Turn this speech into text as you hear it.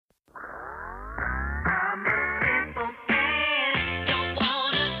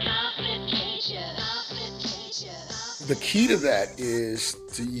the key to that is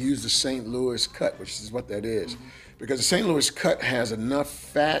to use the St. Louis cut, which is what that is. Because the St. Louis cut has enough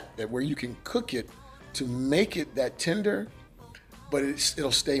fat that where you can cook it to make it that tender, but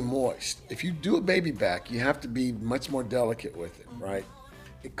it'll stay moist. If you do a baby back, you have to be much more delicate with it, right?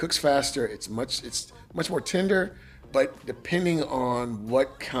 It cooks faster, it's much more tender, but depending on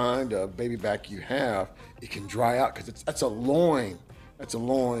what kind of baby back you have, it can dry out because that's a loin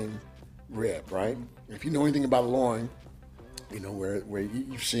rib, right? If you know anything about loin, you know where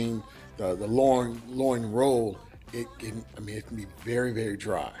you've seen the loin roll, it can be very, very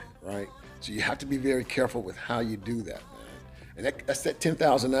dry, right? So you have to be very careful with how you do that, man. And that's that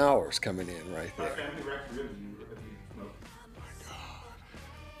 10,000 hours coming in right there. Oh my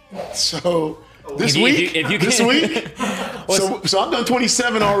God. So this week, so I've done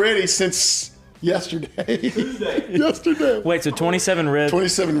 27 already since yesterday. Yesterday. Wait, so 27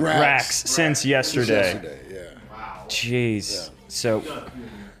 racks since yesterday. Since yesterday, yeah. Wow. Jeez. Yeah. So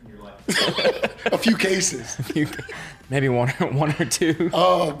a few cases. Maybe one or two.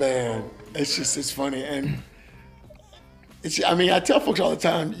 Oh man, it's funny, and I tell folks all the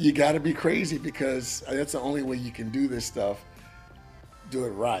time, you got to be crazy because that's the only way you can do this stuff. Do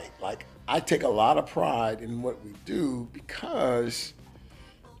it right. Like I take a lot of pride in what we do because,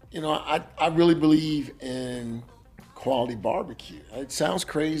 I really believe in quality barbecue. It sounds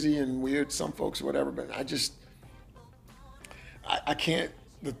crazy and weird to some folks or whatever, but I can't.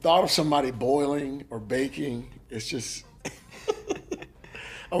 The thought of somebody boiling or baking, it's just,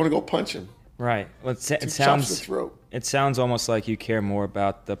 I want to go punch him. Right. Well, it Chops sounds the throat. It sounds almost like you care more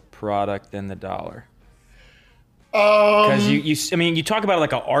about the product than the dollar. Because you talk about it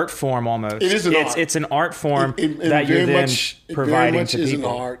like an art form almost. It is an art. It's an art form it that you're then providing to people. It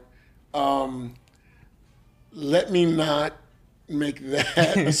very much is an art. Let me not make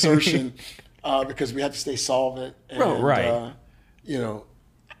that assertion because we have to stay solvent. And, right.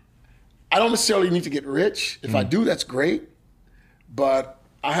 I don't necessarily need to get rich. If I do, that's great. But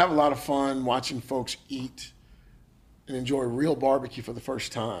I have a lot of fun watching folks eat and enjoy real barbecue for the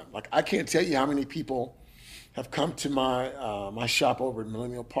first time. Like I can't tell you how many people have come to my shop over at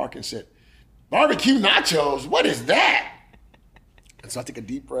Millennial Park and said, "Barbecue nachos, what is that?" And so I take a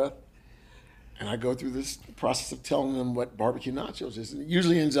deep breath and I go through this process of telling them what barbecue nachos is. And it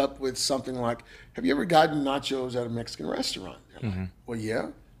usually ends up with something like, "Have you ever gotten nachos at a Mexican restaurant?" Like, well,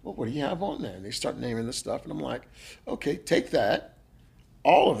 yeah. Well, what do you have on there? And they start naming the stuff. And I'm like, okay, take that,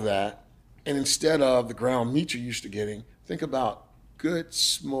 all of that, and instead of the ground meat you're used to getting, think about good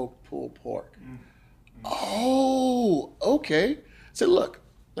smoked pulled pork. Oh, okay. I said, look,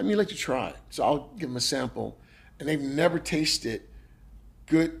 let me let you try it. So I'll give them a sample. And they've never tasted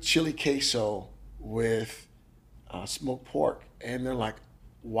good chili queso with smoked pork. And they're like,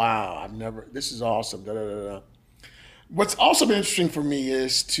 wow, this is awesome. Da, da, da, da. What's also been interesting for me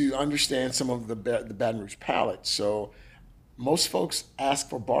is to understand some of the Baton Rouge palate. So most folks ask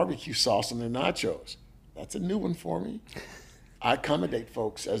for barbecue sauce on their nachos. That's a new one for me. I accommodate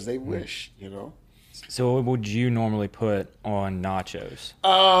folks as they wish, So what would you normally put on nachos?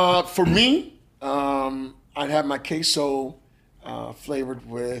 For me, I'd have my queso flavored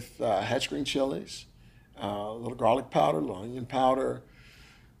with hatch green chilies, a little garlic powder, a little onion powder,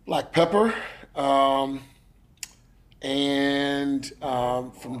 black pepper, and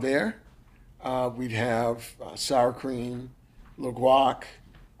from there, we'd have sour cream, a little guac,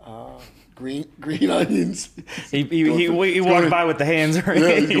 green onions. He walked by with the hands, right?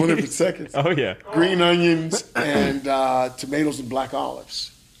 Yeah, he's going there for seconds. Oh, yeah. Green onions and tomatoes and black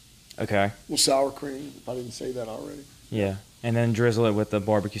olives. Okay. A little sour cream, if I didn't say that already. Yeah, and then drizzle it with the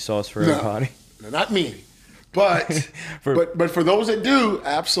barbecue sauce for everybody. No, not me. But, but for those that do,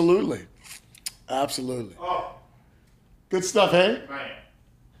 absolutely. Absolutely. Oh, Good stuff, hey? man.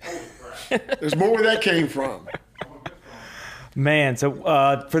 Holy crap. There's more where that came from. Man, so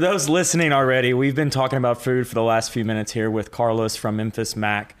for those listening already, we've been talking about food for the last few minutes here with Carlos from Memphis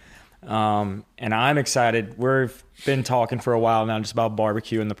Mac. And I'm excited. We've been talking for a while now just about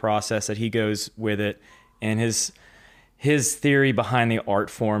barbecue and the process that he goes with it and his theory behind the art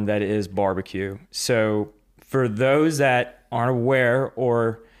form that is barbecue. So for those that aren't aware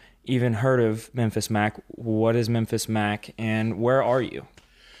or even heard of Memphis Mac, what is Memphis Mac and where are you?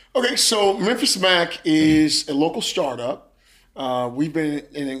 Okay, so Memphis Mac is a local startup. We've been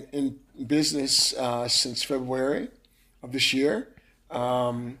in business since February of this year.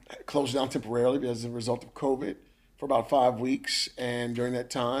 Closed down temporarily as a result of COVID for about 5 weeks. And during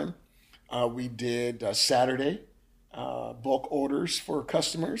that time, we did Saturday bulk orders for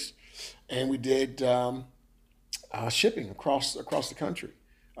customers. And we did shipping across the country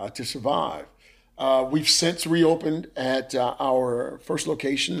to survive. We've since reopened at our first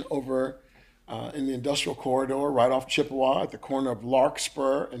location over in the industrial corridor right off Chippewa at the corner of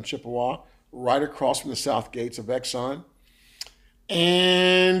Larkspur and Chippewa, right across from the south gates of Exxon.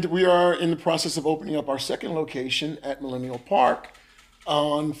 And we are in the process of opening up our second location at Millennial Park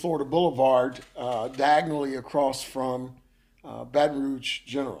on Florida Boulevard, diagonally across from Baton Rouge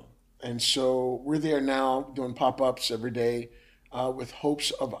General. And so we're there now doing pop-ups every day with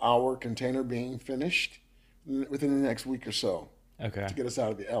hopes of our container being finished within the next week or so. Okay. To get us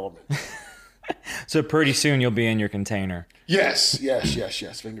out of the element. So pretty soon you'll be in your container. Yes.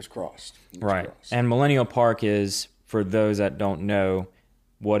 Fingers crossed. Right. And Millennial Park is, for those that don't know,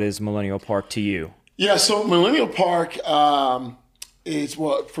 what is Millennial Park to you? Yeah, so Millennial Park is,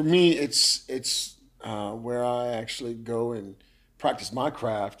 well, for me, it's where I actually go and practice my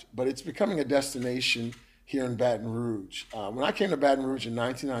craft, but it's becoming a destination here in Baton Rouge. When I came to Baton Rouge in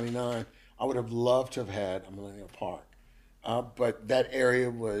 1999, I would have loved to have had a Millennial Park. But that area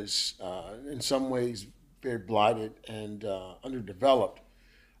was, in some ways, very blighted and underdeveloped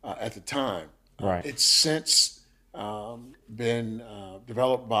at the time. Right. It's since been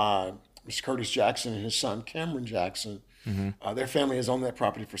developed by Mr. Curtis Jackson and his son Cameron Jackson. Mm-hmm. Their family has owned that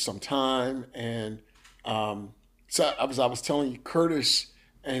property for some time, and so I was telling you, Curtis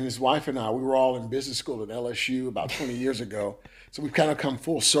and his wife and I, we were all in business school at LSU about 20 years ago, so we've kind of come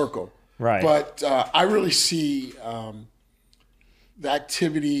full circle. Right. But I really see the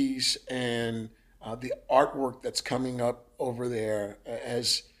activities and the artwork that's coming up over there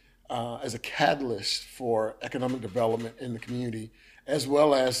as a catalyst for economic development in the community, as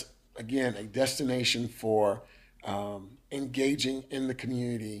well as, again, a destination for engaging in the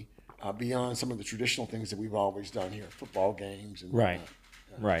community beyond some of the traditional things that we've always done here, football games. And right.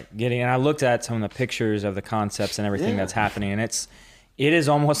 Right. And I looked at some of the pictures of the concepts and everything that's happening, and it is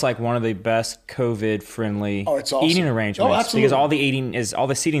almost like one of the best COVID-friendly eating arrangements. Oh, absolutely. Because all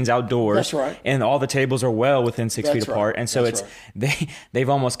the seating's outdoors. That's right. And all the tables are well within 6 feet apart. And so they've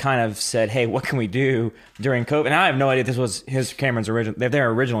almost kind of said, hey, what can we do during COVID? And I have no idea if this was Cameron's their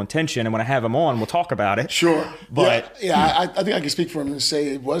original intention. And when I have them on, we'll talk about it. Sure. But I think I can speak for him and say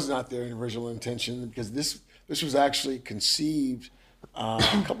it was not their original intention, because this was actually conceived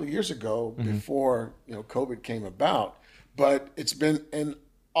a couple of years ago before COVID came about. But it's been an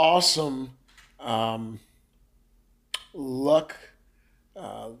awesome lucky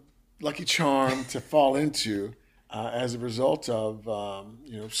charm to fall into as a result of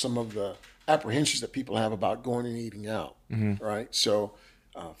some of the apprehensions that people have about going and eating out, right? So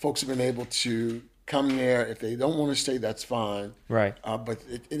folks have been able to come there. If they don't want to stay, that's fine. Right. But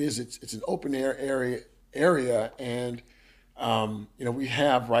it's an open air area, and we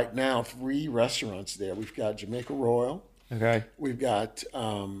have right now 3 restaurants there. We've got Jamaica Royal. Okay. We've got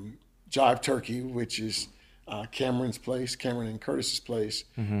Jive Turkey, which is Cameron and Curtis's place,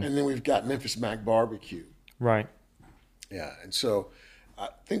 and then we've got Memphis Mac Barbecue. Right. Yeah, and so I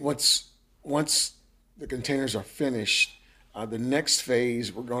think once the containers are finished, the next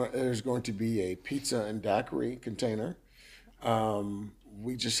phase there's going to be a pizza and daiquiri container.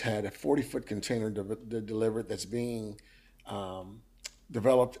 We just had a 40-foot container delivered that's being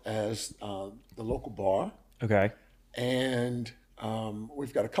developed as the local bar. Okay. And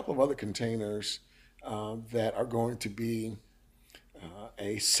we've got a couple of other containers that are going to be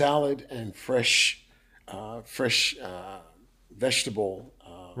a salad and fresh vegetable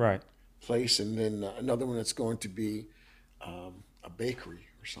place, and then another one that's going to be a bakery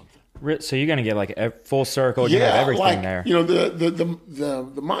or something. So you're going to get like a full circle. You have everything there.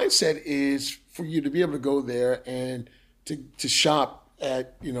 The mindset is for you to be able to go there and to shop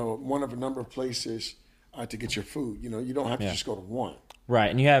at one of a number of places to get your food. You don't have to just go to one.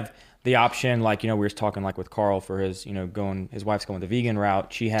 Right, and you have the option, like we were talking like with Carl for his his wife's going the vegan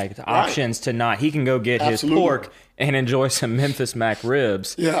route. She had options to not. He can go get his pork and enjoy some Memphis Mac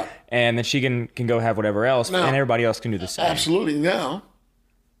ribs. Yeah, and then she can go have whatever else, and everybody else can do the same. Absolutely. Now,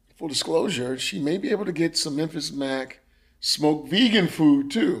 full disclosure, she may be able to get some Memphis Mac smoked vegan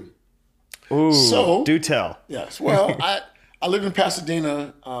food too. Ooh, so do tell. Yes. Well, I lived in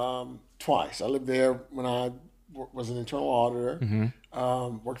Pasadena twice. I lived there when I was an internal auditor,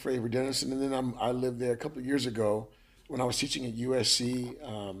 worked for Avery Dennison, and then I lived there a couple of years ago when I was teaching at USC.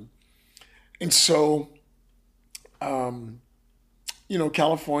 And so,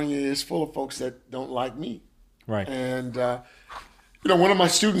 California is full of folks that don't like meat. Right. And, one of my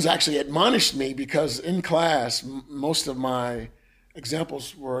students actually admonished me because in class, most of my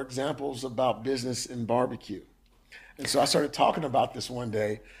examples were examples about business and barbecue. And so I started talking about this one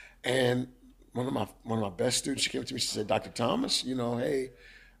day, and one of my best students, she came to me, she said, Dr. Thomas, hey,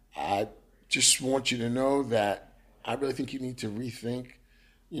 I just want you to know that I really think you need to rethink,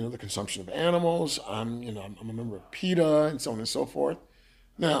 the consumption of animals. I'm a member of PETA and so on and so forth.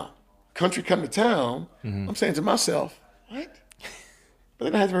 Now, country come to town, I'm saying to myself, what? But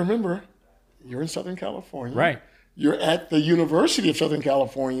then I have to remember, you're in Southern California. Right. You're at the University of Southern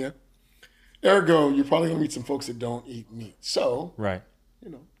California. Ergo, you're probably going to meet some folks that don't eat meat. So, Right.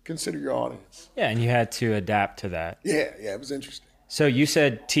 consider your audience. Yeah, and you had to adapt to that. Yeah, it was interesting. So you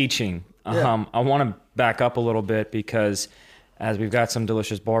said teaching. Yeah. I want to back up a little bit because as we've got some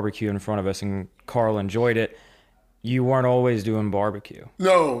delicious barbecue in front of us and Carl enjoyed it, you weren't always doing barbecue.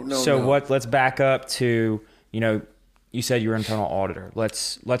 No. So let's back up to, you said you were an internal auditor.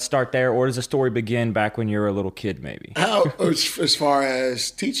 Let's start there. Or does the story begin back when you were a little kid, maybe? How, as far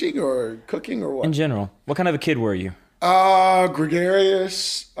as teaching or cooking or what? In general. What kind of a kid were you?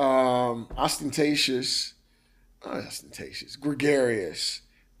 Gregarious, gregarious,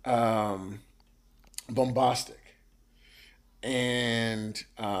 bombastic. And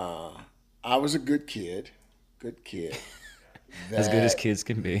I was a good kid. As good as kids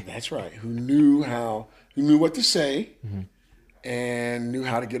can be. That's right. Who knew what to say and knew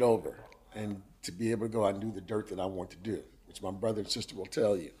how to get over and to be able to go out and do the dirt that I want to do, which my brother and sister will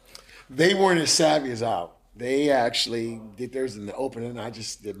tell you. They weren't as savvy as I. They actually did theirs in the open, and I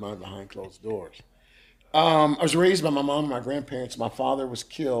just did mine behind closed doors. I was raised by my mom and my grandparents. My father was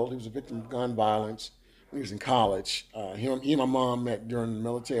killed. He was a victim of gun violence when he was in college. He and my mom met during the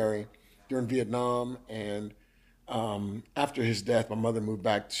military, during Vietnam, and after his death, my mother moved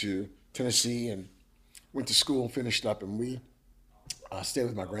back to Tennessee and went to school, finished up, and we stayed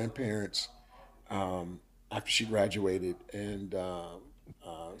with my grandparents after she graduated, and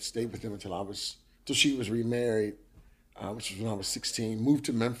stayed with them until she was remarried, which was when I was 16. Moved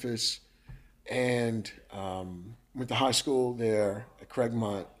to Memphis, and went to high school there at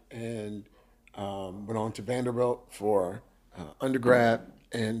Craigmont, and went on to Vanderbilt for undergrad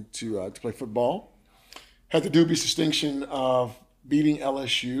and to play football. Had the dubious distinction of beating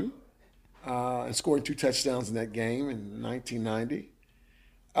LSU and scoring 2 touchdowns in that game in 1990.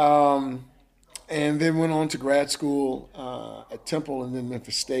 And then went on to grad school at Temple and then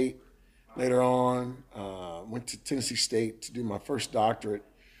Memphis State. Later on, went to Tennessee State to do my first doctorate.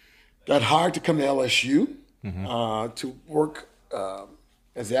 Got hired to come to LSU to work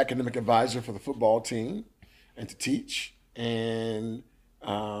as the academic advisor for the football team and to teach. And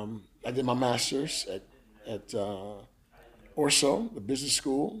I did my master's at Orso, the business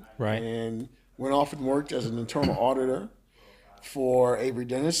school, right, and went off and worked as an internal auditor for Avery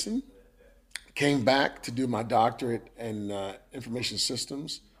Dennison. Came back to do my doctorate in information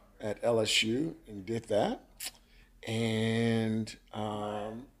systems at LSU and did that, and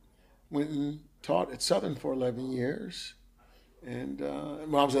went and taught at Southern for 11 years. And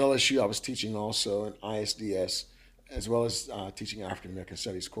when I was at LSU, I was teaching also in ISDS, as well as teaching African American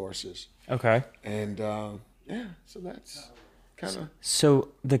Studies courses. Okay. And so that's kind of. So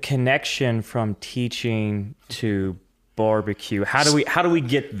the connection from teaching to barbecue, how do we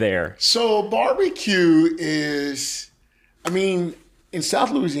get there? So barbecue is, in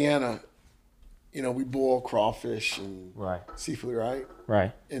South Louisiana, we boil crawfish and seafood, right?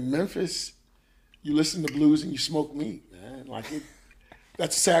 Right. In Memphis, you listen to blues and you smoke meat, man.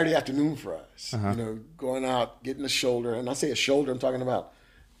 That's a Saturday afternoon for us. Going out, getting a shoulder, and I say a shoulder, I'm talking about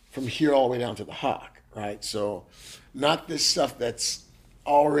from here all the way down to the hock, right? So, not this stuff that's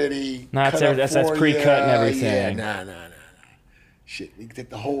already that's pre-cut and everything. Yeah, nah. Shit, we take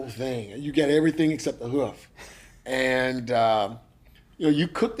the whole thing. You get everything except the hoof, and you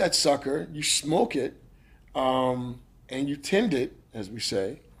cook that sucker, you smoke it, and you tend it, as we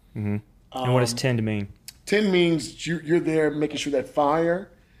say. Mm-hmm. And what does tend mean? Tend means you're there making sure that fire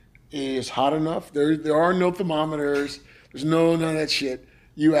is hot enough. There are no thermometers. There's none of that shit.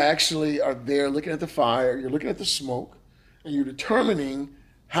 You actually are there looking at the fire. You're looking at the smoke, and you're determining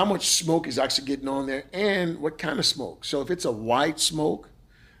how much smoke is actually getting on there and what kind of smoke. So if it's a white smoke,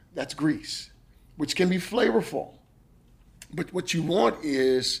 that's grease, which can be flavorful. But what you want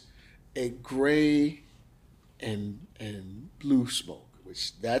is a gray and blue smoke,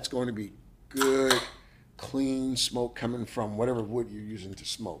 which that's going to be good, clean smoke coming from whatever wood you're using to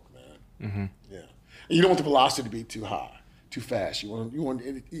smoke, man. Mm-hmm. Yeah. And you don't want the velocity to be too high, too fast. You want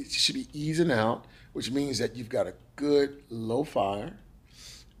it should be easing out, which means that you've got a good low fire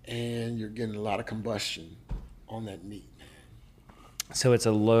and you're getting a lot of combustion on that meat, man. So it's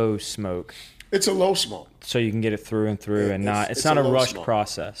a low smoke. It's a low smoke. So you can get it through and through, and it's not a rushed smoke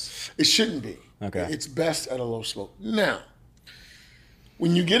process. It shouldn't be. Okay. It's best at a low smoke. Now,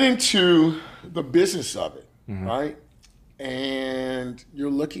 when you get into the business of it, right, and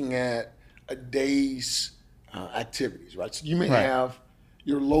you're looking at a day's activities, right? So you may Right. have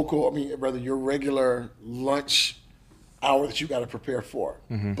your local, rather your regular lunch hour that you got to prepare for.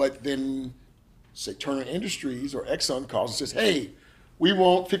 But then, say, Turner Industries or Exxon calls and says, hey, we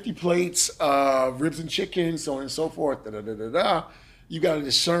want 50 plates of ribs and chicken, so on and so forth, da-da-da-da-da. You got to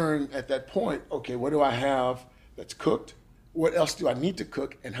discern at that point, okay, what do I have that's cooked? What else do I need to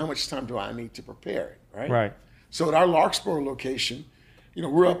cook? And how much time do I need to prepare it, right? Right. So at our Larkspur location,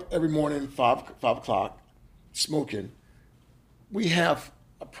 we're up every morning, 5 o'clock, smoking. We have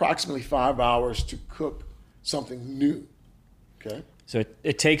approximately 5 hours to cook something new, okay? So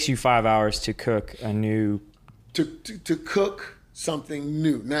it takes you 5 hours to cook a new. To cook something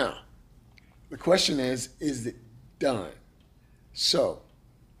new. Now, the question is it done? So,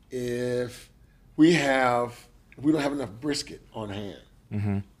 if we don't have enough brisket on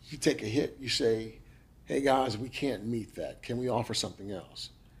hand, you take a hit, you say, hey guys, we can't meet that. Can we offer something else?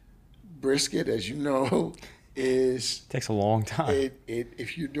 Brisket, as you know, Takes a long time.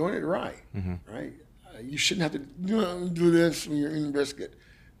 if you're doing it right, right? You shouldn't have to do this when you're eating brisket.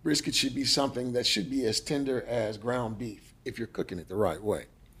 Brisket should be something that should be as tender as ground beef if you're cooking it the right way.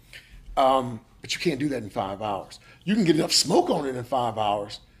 But you can't do that in 5 hours. You can get enough smoke on it in 5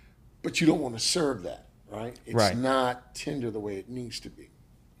 hours, but you don't want to serve that, right? It's Right. not tender the way it needs to be.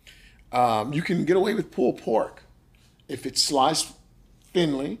 You can get away with pulled pork if it's sliced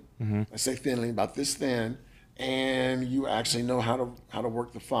thinly. I say thinly, about this thin, and you actually know how to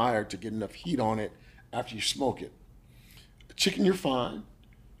work the fire to get enough heat on it after you smoke it. Chicken, you're fine.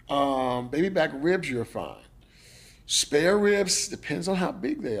 Baby back ribs, you're fine. Spare ribs depends on how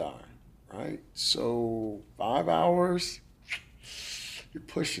big they are, right? So 5 hours, you're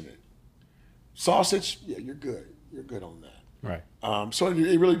pushing it. Sausage, yeah, you're good. You're good on that. Right. So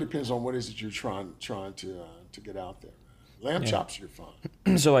it really depends on what is it you're trying to get out there. Lamb chops, you're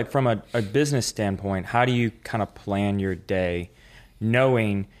fine. So, like, from a business standpoint, how do you kind of plan your day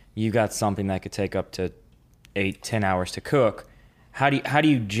knowing you got something that could take up to 8-10 hours to cook? How do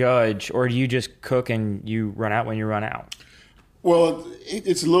you judge, or do you just cook and you run out when you run out? Well,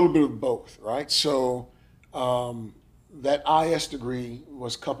 it's a little bit of both, right? So that IS degree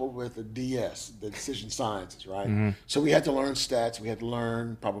was coupled with a DS, the decision sciences, right? So we had to learn stats, we had to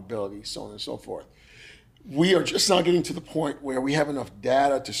learn probability, so on and so forth. We are just now getting to the point where we have enough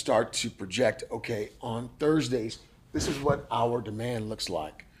data to start to project, okay, on Thursdays, this is what our demand looks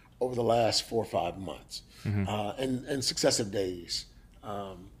like over the last 4 or 5 months, and successive days.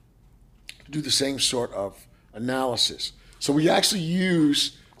 Do the same sort of analysis. So we actually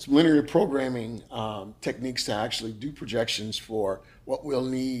use some linear programming techniques to actually do projections for what we'll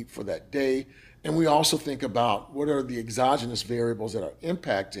need for that day. And we also think about what are the exogenous variables that are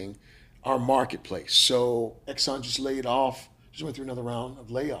impacting our marketplace. So Exxon just went through another round of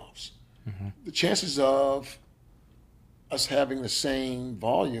layoffs. The chances of us having the same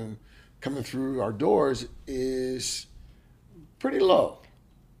volume coming through our doors is pretty low.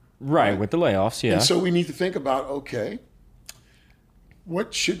 Right, with the layoffs, yeah. And so we need to think about, okay,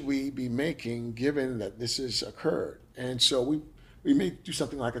 what should we be making given that this has occurred? And so we may do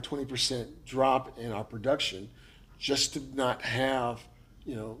something like a 20% drop in our production just to not have,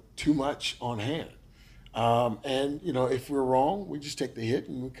 too much on hand. And if we're wrong, we just take the hit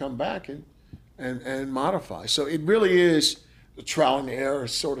and we come back and modify. So it really is a trial and error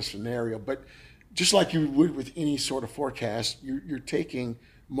sort of scenario. But just like you would with any sort of forecast, you're taking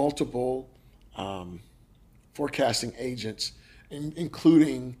multiple forecasting agents,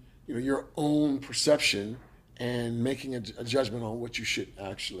 including your own perception, and making a judgment on what you should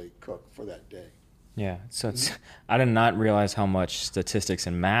actually cook for that day. Yeah, so I did not realize how much statistics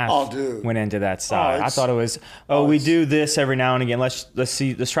and math went into that side. I thought it was, we do this every now and again. Let's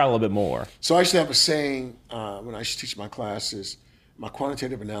try a little bit more. So I used to have a saying when I used to teach my classes, my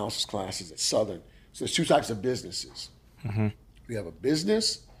quantitative analysis classes at Southern. So there's two types of businesses. You have a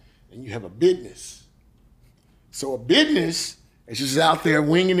business and you have a business. So a business is just out there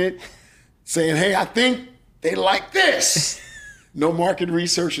winging it, saying, hey, I think they like this. No market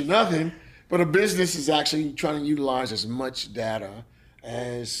research or nothing. But a business is actually trying to utilize as much data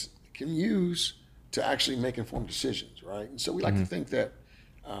as it can use to actually make informed decisions, right? And so we like to think that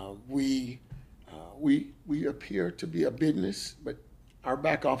we appear to be a business, but our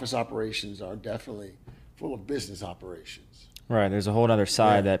back office operations are definitely full of business operations. Right. There's a whole other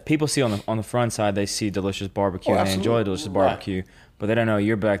side that people see on the front side. They see delicious barbecue and they enjoy delicious barbecue, but they don't know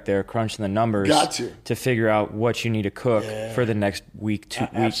you're back there crunching the numbers to figure out what you need to cook for the next week,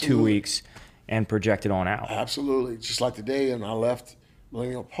 2 weeks. And project it on out. Absolutely. Just like today when I left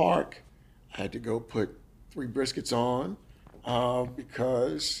Millennial Park, I had to go put 3 briskets on,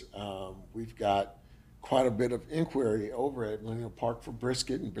 because we've got quite a bit of inquiry over at Millennial Park for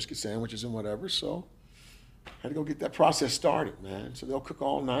brisket and brisket sandwiches and whatever. So had to go get that process started, man. So they'll cook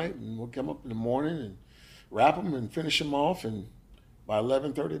all night, and we'll come up in the morning and wrap them and finish them off, and by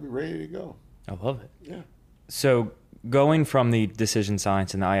 11:30 they'll be ready to go. I love it. Yeah. So going from the decision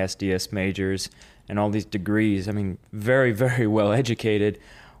science and the ISDS majors and all these degrees, I mean, very, very well educated,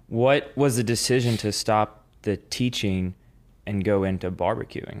 what was the decision to stop the teaching and go into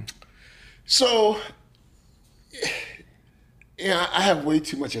barbecuing? So, yeah, I have way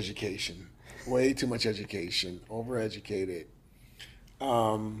too much education, overeducated.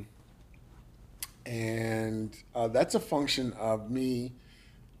 And that's a function of me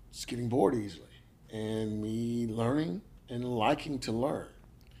just getting bored easily and me learning and liking to learn.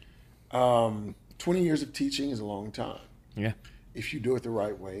 20 years of teaching is a long time. Yeah. If you do it the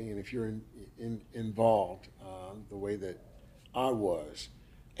right way and if you're involved the way that I was.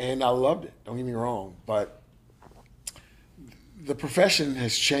 And I loved it, don't get me wrong, but the profession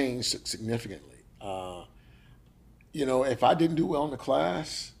has changed significantly. If I didn't do well in the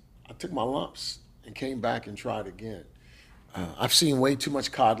class, I took my lumps and came back and tried again. I've seen way too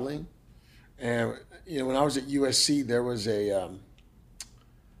much coddling. And, when I was at USC, there was an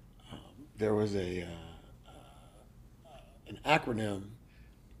acronym.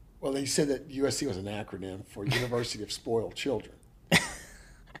 Well, they said that USC was an acronym for University of Spoiled Children.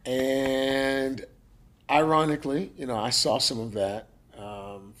 And ironically, I saw some of that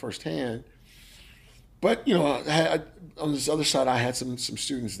firsthand. But, on this other side, I had some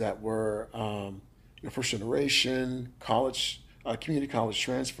students that were first generation, college, community college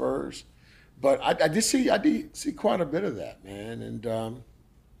transfers. But I did see quite a bit of that, man. And,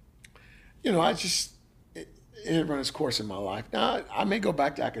 it ran its course in my life. Now, I may go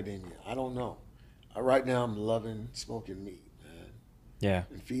back to academia. I don't know. Right now, I'm loving smoking meat, man. Yeah.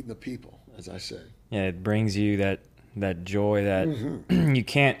 And feeding the people, as I say. Yeah, it brings you that joy that you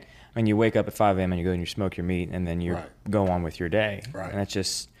can't. I mean, you wake up at 5 a.m. and you go and you smoke your meat, and then you go on with your day. Right. And that's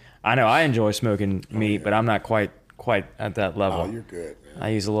just. I know I enjoy smoking meat, but I'm not quite at that level. Oh, you're good, man. I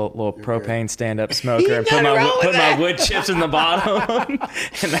use a little propane stand-up smoker and put my wood chips in the bottom,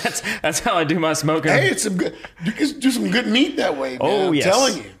 and that's how I do my smoking. Hey, it's some good. You can do some good meat that way, man. Oh, yes. I'm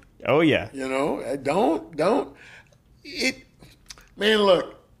telling you. Oh yeah. Don't. Man,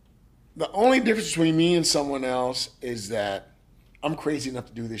 look. The only difference between me and someone else is that I'm crazy enough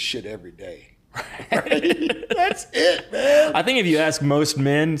to do this shit every day. Right? That's it, man. I think if you ask most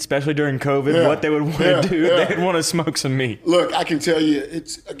men, especially during COVID, what they would want to do, they'd want to smoke some meat. Look, I can tell you,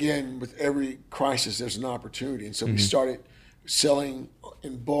 it's, again, with every crisis, there's an opportunity. And so we started selling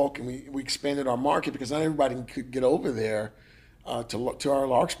in bulk, and we expanded our market because not everybody could get over there to our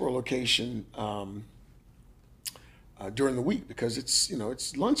Larkspur location during the week because it's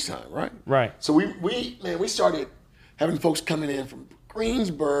lunchtime, right? Right. So we started having folks coming in from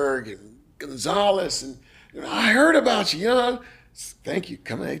Greensburg and Gonzales, and I heard about you. Thank you.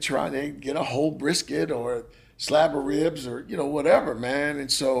 Come and try and get a whole brisket or a slab of ribs or whatever, man.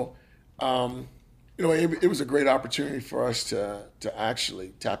 And so, it was a great opportunity for us to actually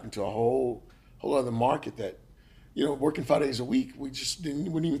tap into a whole other market that, working 5 days a week, we just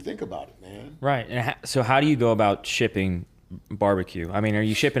wouldn't even think about it, man. Right. And so, how do you go about shipping barbecue? I mean, are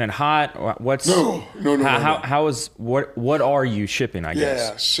you shipping it hot? Or what's no. How is what are you shipping? I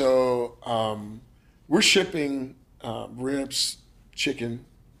guess. Yeah. So we're shipping ribs, chicken,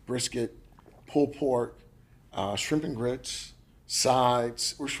 brisket, pulled pork, shrimp and grits,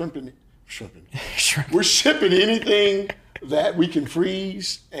 sides. We're shrimping. We're shipping anything that we can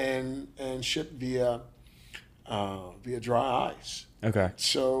freeze and ship via dry ice. Okay.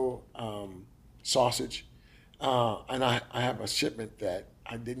 So sausage. And I have a shipment that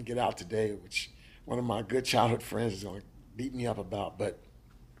I didn't get out today, which one of my good childhood friends is going to beat me up about. But,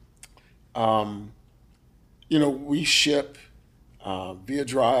 we ship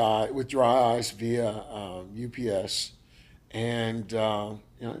via with dry ice via UPS. And,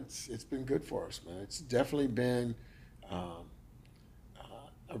 it's been good for us, man. It's definitely been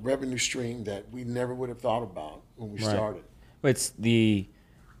a revenue stream that we never would have thought about when we started. It's the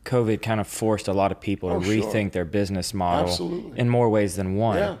COVID kind of forced a lot of people to rethink their business model in more ways than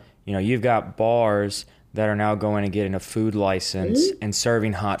one. Yeah. You've got bars that are now going and getting a food license and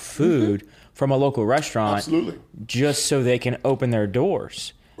serving hot food from a local restaurant just so they can open their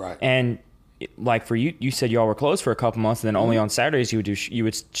doors. Right. And like for you said y'all were closed for a couple months, and then only on Saturdays you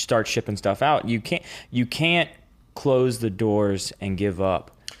would start shipping stuff out. You can't close the doors and give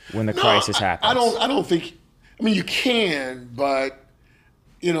up when the crisis happens. I don't think. I mean, you can, but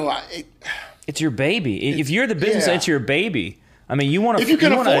It's your baby. If you're the business, yeah. it's your baby. I mean, you want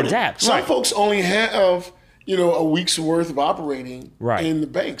to adapt. Some Right. folks only have, a week's worth of operating Right. in the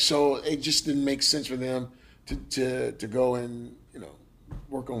bank. So it just didn't make sense for them to go and,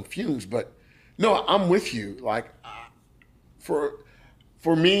 work on fumes. But no, I'm with you. Like for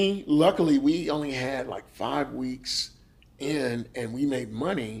me, luckily we only had like 5 weeks in and we made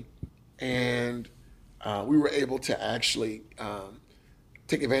money, and we were able to actually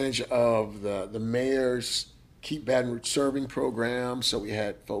take advantage of the mayor's Keep Baton Rouge Serving program. So we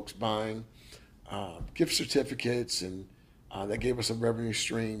had folks buying gift certificates, and that gave us a revenue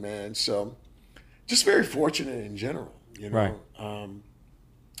stream, man. So just very fortunate in general, Right.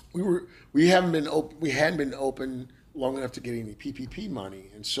 We hadn't been open long enough to get any PPP money,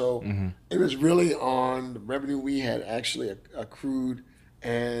 and so it was really on the revenue we had actually accrued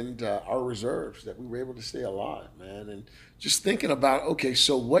and our reserves that we were able to stay alive, man. And just thinking about, okay,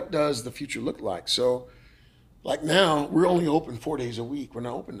 so what does the future look like? So like now, we're only open 4 days a week. We're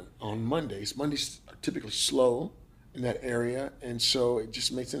not open on Mondays. Mondays are typically slow in that area, and so it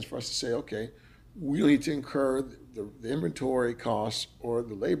just made sense for us to say, okay, we need to incur the inventory costs or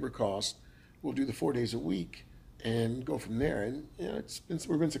the labor costs. We'll do the 4 days a week and go from there. And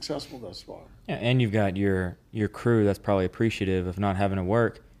we've been successful thus far. Yeah, and you've got your crew that's probably appreciative of not having to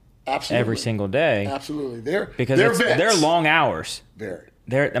work every single day. Absolutely, because they're long hours. Very.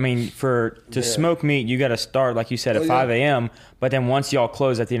 I mean, to smoke meat, you got to start, like you said, at 5 a.m. But then once y'all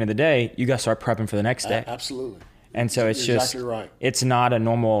close at the end of the day, you got to start prepping for the next day. Absolutely. And so it's You're just, exactly right. It's not a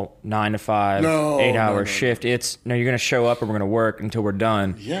normal 9 to 5, 8-hour shift. It's, you're going to show up and we're going to work until we're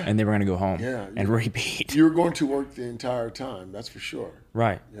done. Yeah. And then we're going to go home and repeat. You're going to work the entire time. That's for sure.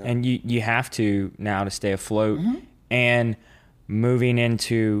 Right. Yeah. And you have to now to stay afloat. And moving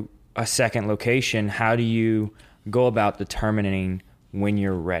into a second location, how do you go about determining when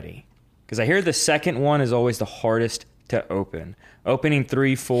you're ready? Because I hear the second one is always the hardest to open. Opening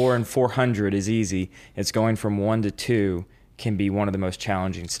 3, 4, and 400 is easy. It's going from 1 to 2 can be one of the most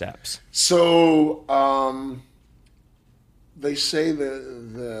challenging steps. So they say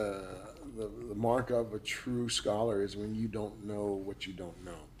the mark of a true scholar is when you don't know what you don't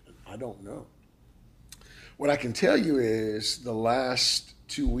know. And I don't know. What I can tell you is the last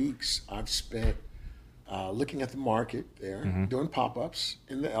 2 weeks I've spent looking at the market there, doing pop-ups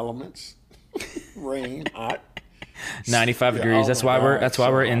in the elements, rain, hot. 95 degrees. That's why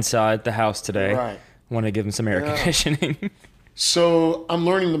we're inside the house today. Right. Want to give them some air conditioning. So I'm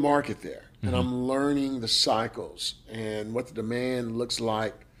learning the market there, and I'm learning the cycles and what the demand looks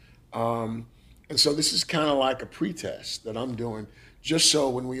like. And so this is kind of like a pretest that I'm doing, just so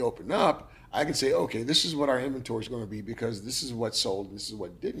when we open up, I can say, okay, this is what our inventory is going to be because this is what sold and this is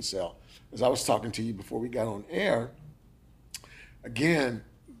what didn't sell. As I was talking to you before we got on air, again,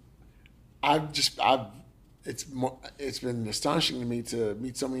 it's been astonishing to me to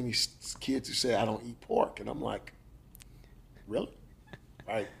meet so many kids who say I don't eat pork, and I'm like, really?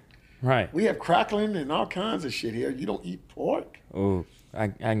 Right. We have crackling and all kinds of shit here. You don't eat pork? Oh, I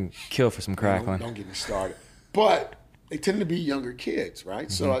can kill for some crackling. Don't get me started. But they tend to be younger kids,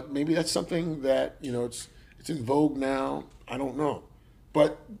 right? So maybe that's something that it's in vogue now. I don't know,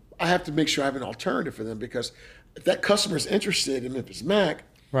 but I have to make sure I have an alternative for them, because if that customer is interested in Memphis Mac,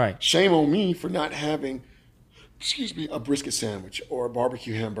 right, shame on me for not having, a brisket sandwich or a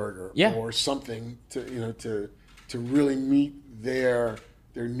barbecue hamburger or something to really meet their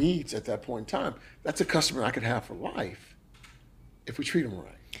needs at that point in time. That's a customer I could have for life if we treat them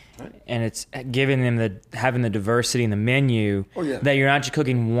right. And it's giving them having the diversity in the menu that you're not just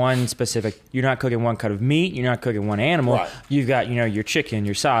cooking you're not cooking one cut of meat, you're not cooking one animal. Right. You've got, your chicken,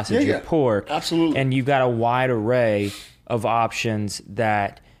 your sausage, your pork. Absolutely. And you've got a wide array of options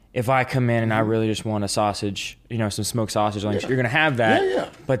that if I come in and I really just want a sausage, some smoked sausage, you're going to have that. Yeah.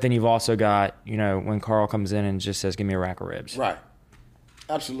 But then you've also got, when Carl comes in and just says, give me a rack of ribs. Right.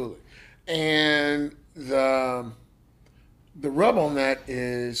 Absolutely. And the rub on that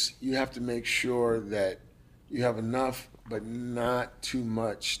is you have to make sure that you have enough, but not too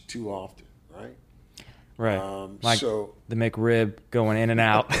much too often, right? Right. Like the McRib going in and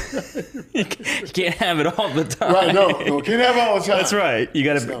out. You can't have it all the time. Right, no, can't have it all the time. That's right. You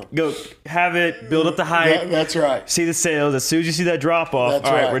got to go have it, build up the hype. That's right. See the sales. As soon as you see that drop off,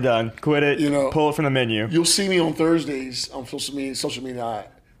 all right, we're done. Quit it. Pull it from the menu. You'll see me on Thursdays on social media.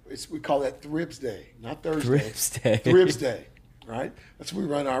 We call that Thribs Day, not Thursday. Thribs Day. Thribs Day, right? That's when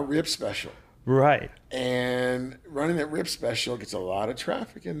we run our rib special. Right. And running that rib special gets a lot of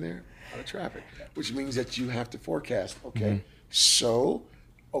traffic in there. Which means that you have to forecast, so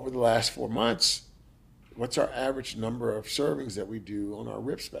over the last 4 months, what's our average number of servings that we do on our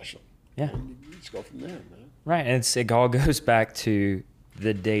rib special? Yeah. And you just go from there, man. Right. And it all goes back to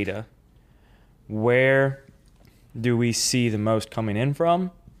the data. Where do we see the most coming in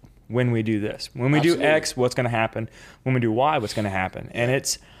from when we do this? When we Absolutely. do X, what's going to happen? When we do Y, what's going to happen? And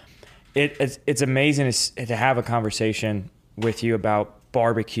it's amazing to have a conversation with you about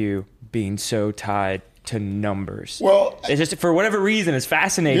barbecue being so tied to numbers. Well, it's just, for whatever reason, it's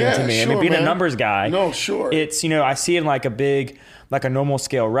fascinating to me. Sure, I mean, being man. a numbers guy, no, sure. it's, I see it like a normal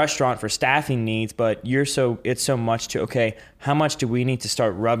scale restaurant for staffing needs, but it's so much to, okay, how much do we need to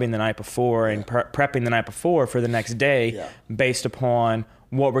start rubbing the night before and prepping the night before for the next day based upon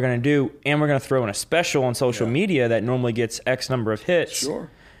what we're going to do. And we're going to throw in a special on social media that normally gets X number of hits. Sure.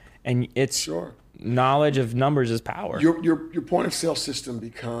 And it's knowledge of numbers is power. Your point of sale system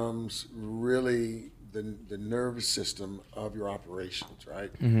becomes really the nervous system of your operations,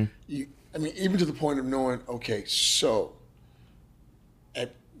 right? Mm-hmm. Even to the point of knowing, okay, so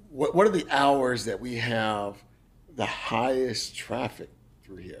at what are the hours that we have the highest traffic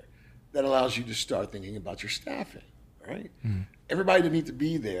through here? That allows you to start thinking about your staffing, right? Mm-hmm. Everybody doesn't need to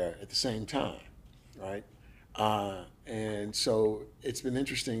be there at the same time, right? And so it's been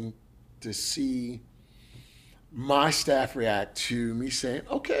interesting to see my staff react to me saying,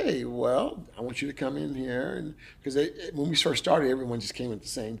 okay, well, I want you to come in here. And because when we first started, everyone just came at the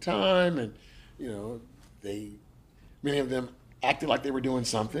same time. And, many of them acted like they were doing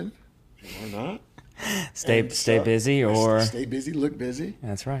something or not. Stay busy or stay busy, look busy.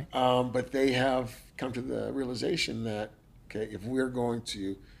 That's right. But they have come to the realization that, okay, if we're going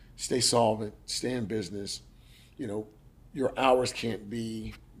to stay solvent, stay in business, your hours can't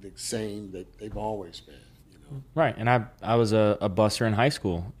be the same that they've always been. Right, and I was a busser in high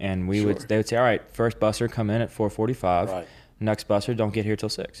school, and they would say, all right, first busser come in at 4:45. Right. Next busser don't get here till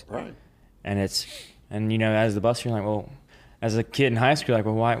 6. Right. And as the busser, you're like, well, as a kid in high school, you're like,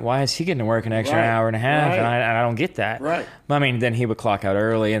 well, why is he getting to work an extra hour and a half? Right. And I don't get that. Right. But then he would clock out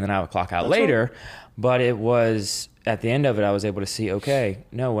early, and then I would clock out later. Right. But it was at the end of it, I was able to see, okay,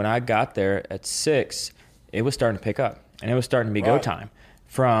 no, when I got there at 6, it was starting to pick up, and it was starting to be go time.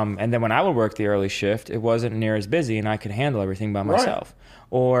 And then when I would work the early shift, it wasn't near as busy, and I could handle everything by myself. Right.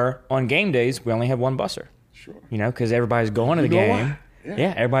 Or on game days, we only had one busser. Sure. Because everybody's going to the game.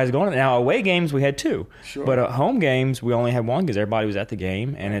 Yeah, everybody's going. Now, away games, we had 2. Sure. But at home games, we only had 1 because everybody was at the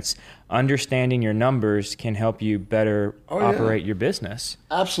game. And it's understanding your numbers can help you better operate your business.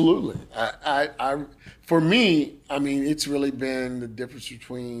 Absolutely. For me, it's really been the difference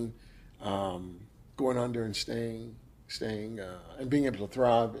between going under and staying and being able to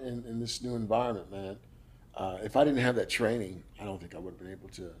thrive in this new environment, man. If I didn't have that training, I don't think I would have been able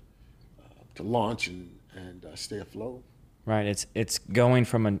to launch and stay afloat. Right. It's going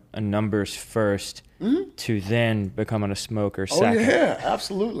from a numbers first to then becoming a smoker second. Oh yeah,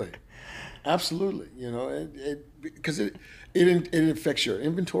 absolutely, absolutely. Because it affects your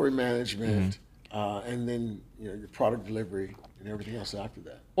inventory management, and then your product delivery and everything else after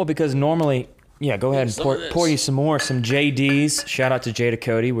that. Well, because normally. Yeah, go ahead and pour you some JDs. Shout out to Jay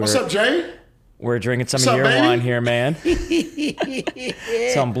Cody. What's up, Jay? We're drinking some of your wine here, man.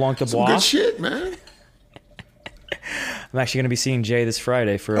 Some Blanc de Bois. Some good shit, man. I'm actually going to be seeing Jay this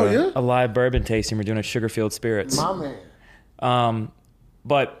Friday for a live bourbon tasting. We're doing at Sugarfield Spirits. My man.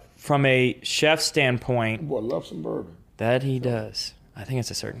 But from a chef standpoint... Boy, love some bourbon. That he does. I think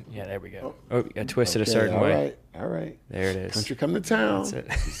it's a certain... Yeah, there we go. Oh, I twisted a certain way. All right. There it is. Country come to town.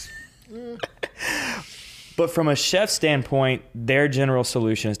 That's it. But from a chef standpoint, their general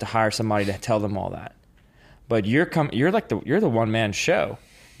solution is to hire somebody to tell them all that. But you're the one man show.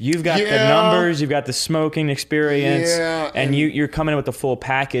 You've got the numbers, you've got the smoking experience, and you're coming in with the full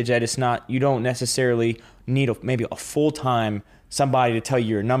package. That it's not, you don't necessarily need maybe a full-time somebody to tell you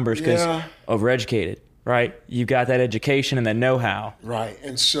your numbers because overeducated, right? You've got that education and that know-how. Right.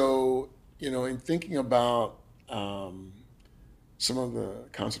 And so, in thinking about some of the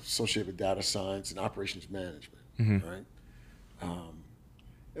concepts associated with data science and operations management, right?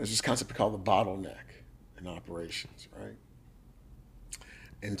 There's this concept called the bottleneck in operations, right?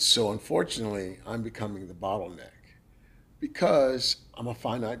 And so, unfortunately, I'm becoming the bottleneck because I'm a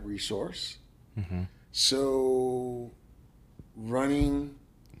finite resource. Mm-hmm. So, running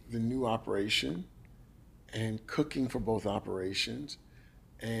the new operation and cooking for both operations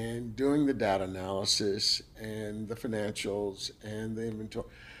and doing the data analysis and the financials and the inventory.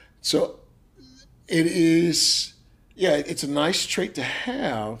 So, it is, it's a nice trait to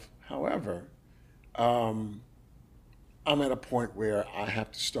have. However, I'm at a point where I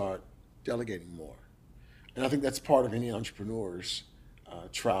have to start delegating more. And I think that's part of any entrepreneur's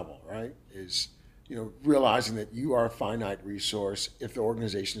travel, right? Is, realizing that you are a finite resource. If the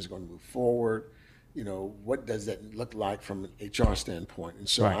organization is going to move forward, what does that look like from an HR standpoint? And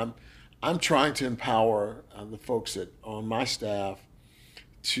so Right. I'm trying to empower the folks that on my staff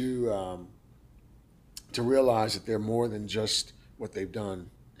to realize that they're more than just what they've done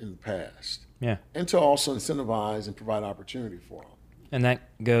in the past, Yeah. and to also incentivize and provide opportunity for them. And that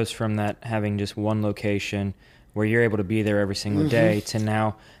goes from that having just one location where you're able to be there every single day to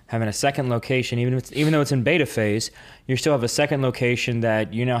now having a second location, even though it's in beta phase, you still have a second location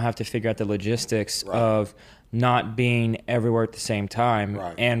that you now have to figure out the logistics Right. of not being everywhere at the same time.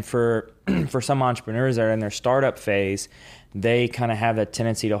 Right. And for some entrepreneurs that are in their startup phase, they kind of have that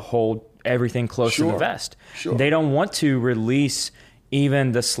tendency to hold everything close to the Sure. vest. Sure. They don't want to release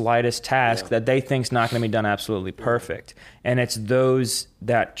even the slightest task Yeah. that they think is not going to be done absolutely perfect. And it's those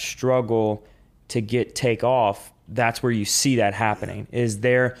that struggle to take off. That's where you see that happening. Is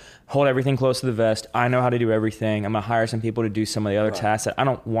there hold everything close to the vest. I know how to do everything. I'm going to hire some people to do some of the other Right. tasks that I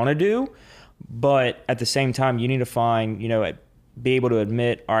don't want to do. But at the same time, you need to find, be able to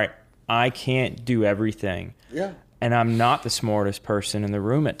admit, all right, I can't do everything. Yeah. And I'm not the smartest person in the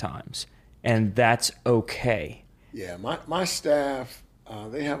room at times. And that's okay. Yeah, my staff,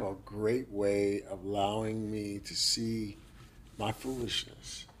 they have a great way of allowing me to see my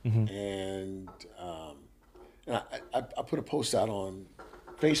foolishness. And I put a post out on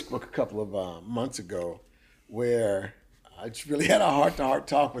Facebook a couple of months ago where I just really had a heart-to-heart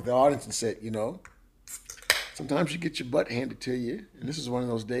talk with the audience and said, sometimes you get your butt handed to you, and this is one of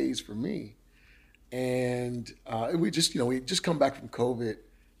those days for me. And we just come back from COVID,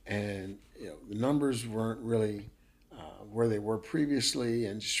 and the numbers weren't really where they were previously,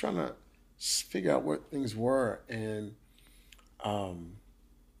 and just trying to figure out what things were. And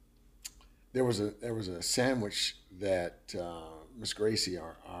there was a sandwich that Miss Gracie,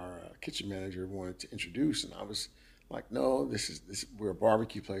 our kitchen manager, wanted to introduce, and I was like, no, this we're a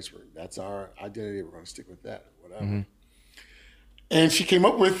barbecue place. That's our identity. We're going to stick with that, whatever. And she came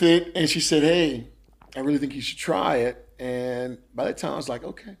up with it, and she said, hey, I really think you should try it. And by that time, I was like,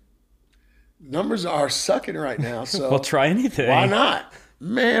 okay, numbers are sucking right now, so Well, try anything. why not?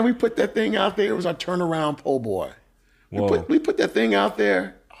 Man, we put that thing out there. It was our turnaround po' boy. Whoa. We put that thing out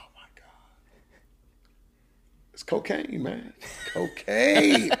there. Oh my God. It's cocaine, man.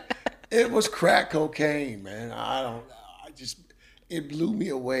 Cocaine. It was crack cocaine, man. It blew me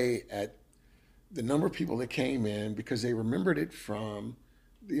away at the number of people that came in because they remembered it from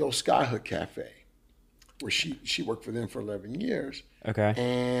the old Skyhook Cafe, where she worked for them for 11 years. Okay.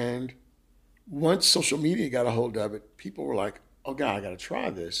 And once social media got a hold of it, people were like, oh God, I got to try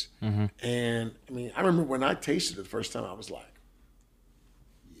this. And I remember when I tasted it the first time, I was like,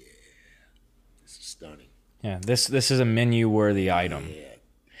 yeah, this is stunning. Yeah, this is a menu-worthy item. Yeah.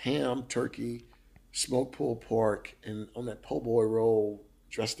 Ham, turkey, smoked pulled pork, and on that po' boy roll,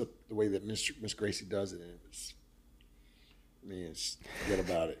 dressed up the way that Miss Gracie does it. And forget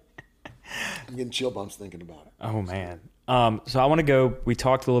about it. I'm getting chill bumps thinking about it. Oh, man. So I want to go, we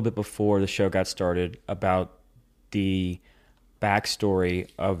talked a little bit before the show got started about the backstory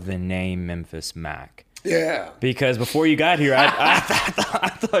of the name Memphis Mac. Yeah. Because before you got here, I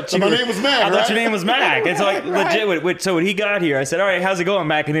thought My name was Mac, I thought right? your name was Mac. It's like Right. legit. So when he got here, I said, all right, how's it going,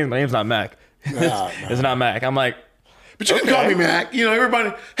 Mac? And my name's not Mac. Nah. It's not Mac. I'm like, But you can call me Mac.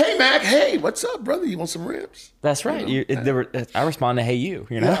 Everybody, hey, Mac, hey, what's up, brother? You want some ribs? that's right. I respond to hey you,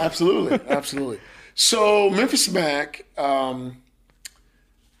 Yeah, absolutely. Absolutely. So Memphis Mac,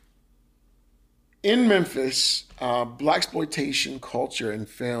 in Memphis, blaxploitation culture and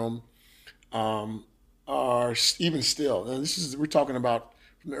film are even still, and we're talking about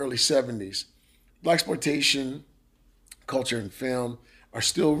from the early 70s, blaxploitation culture and film are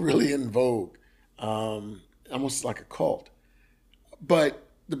still really in vogue, almost like a cult. But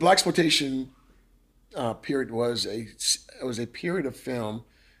the blaxploitation period was a period of film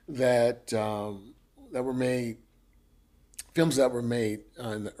that were made in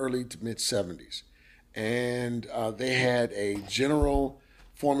the early to mid 70s, and they had a general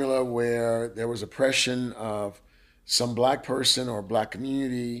formula where there was oppression of some black person or black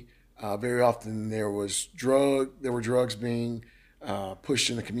community. Very often there were drugs being pushed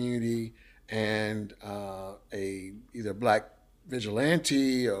in the community, and either black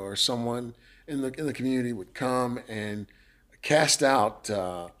vigilante or someone in the community would come and cast out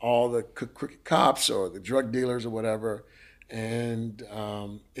all the crooked cops or the drug dealers or whatever. And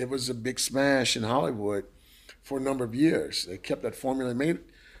it was a big smash in Hollywood for a number of years. They kept that formula, made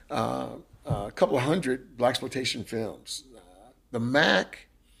a couple of hundred blaxploitation films. The Mac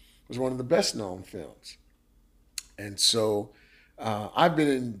was one of the best known films. And so I've been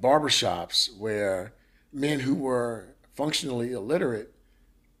in barbershops where men who were functionally illiterate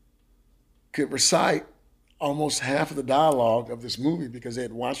could recite almost half of the dialogue of this movie because they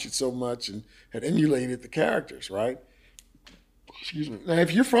had watched it so much and had emulated the characters, right? Excuse me. Now,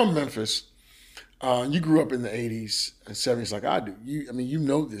 if you're from Memphis, you grew up in the 80s and 70s like I do. You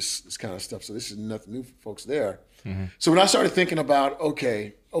know this kind of stuff, so this is nothing new for folks there. Mm-hmm. So when I started thinking about,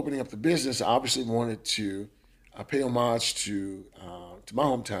 opening up the business, I obviously wanted to pay homage to my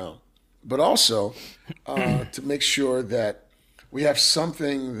hometown, but also to make sure that we have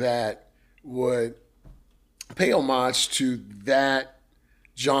something that would pay homage to that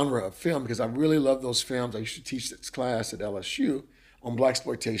genre of film, because I really love those films. I used to teach this class at LSU on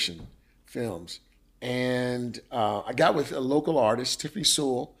blaxploitation films. And I got with a local artist, Tiffany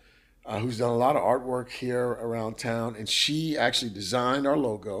Sewell, who's done a lot of artwork here around town, and she actually designed our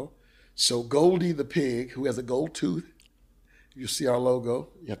logo. So Goldie the pig, who has a gold tooth, you see our logo,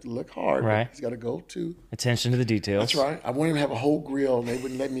 you have to look hard. Right. He's got a gold tooth. Attention to the details. That's right. I wanted him to have a whole grill, and they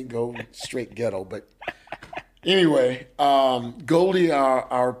wouldn't let me go straight ghetto. But anyway, Goldie,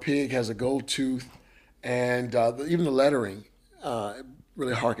 our pig, has a gold tooth, and even the lettering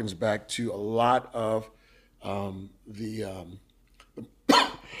really harkens back to a lot of the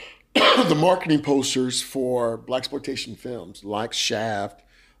marketing posters for blaxploitation films, like Shaft,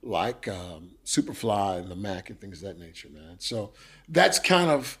 like Superfly and the Mac and things of that nature, man. So that's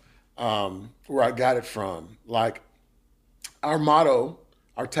kind of where I got it from. Like, our motto,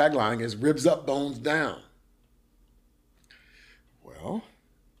 our tagline is "Ribs up, bones down." Well,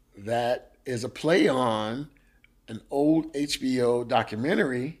 that is a play on an old HBO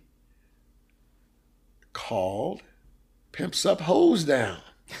documentary called "Pimps Up, Hoes Down."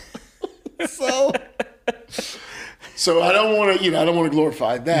 So I don't want to,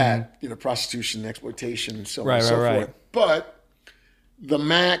 glorify that, prostitution, exploitation, and so on and so forth. But the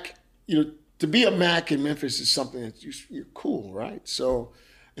Mac, to be a Mac in Memphis is something that you're cool, right? So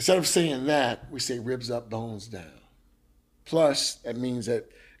instead of saying that, we say "ribs up, bones down." Plus, that means that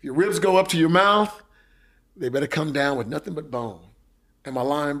if your ribs go up to your mouth, they better come down with nothing but bone. Am I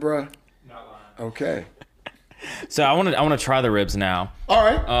lying, bruh? Not lying. Okay. So I want to try the ribs now. All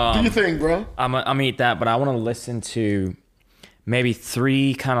right. Do your thing, bro. I'm gonna eat that, but I want to listen to maybe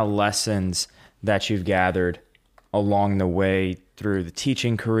 3 kind of lessons that you've gathered along the way through the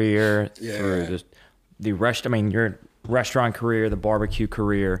teaching career, through your restaurant career, the barbecue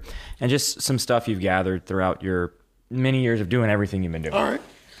career, and just some stuff you've gathered throughout your many years of doing everything you've been doing. All right.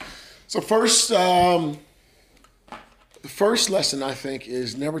 So first, the first lesson, I think,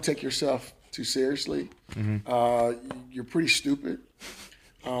 is never take yourself too seriously. Mm-hmm. You're pretty stupid.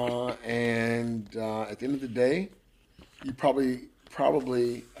 And at the end of the day, you probably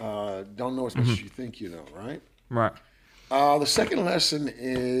don't know as much as you think you know, right? Right. The second lesson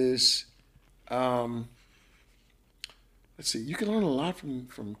is, let's see, you can learn a lot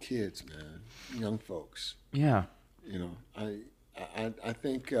from kids, man, young folks. Yeah. I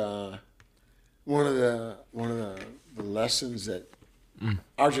think one of the lessons that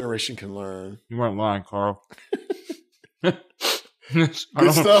our generation can learn. You weren't lying, Carl. Good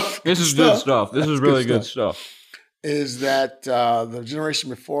stuff. This is good stuff. This is really good stuff. Is that the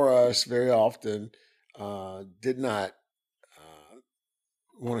generation before us very often did not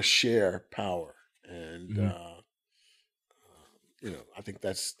want to share power, and I think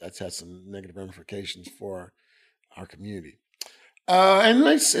that's had some negative ramifications for our community. And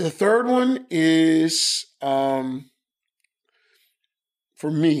let's say the third one is, for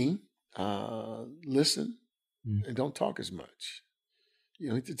me, listen and don't talk as much. You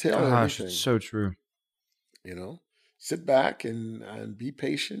don't need to tell everything. It's so true. Sit back and be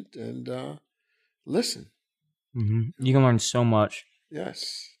patient and listen. Mm-hmm. You can learn so much.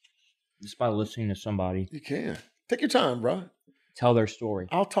 Yes. Just by listening to somebody. You can. Take your time, bro. Tell their story.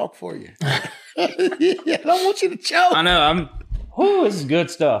 I'll talk for you. I don't want you to choke. I know. This is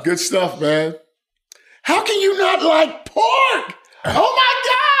good stuff. Good stuff, man. How can you not like pork? Oh my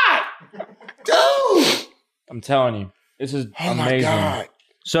God. Dude. I'm telling you. This is amazing. My God.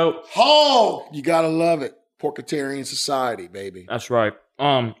 So, you gotta love it. Porkatarian society, baby. That's right.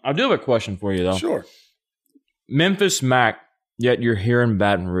 I do have a question for you, though. Sure. Memphis Mac, yet you're here in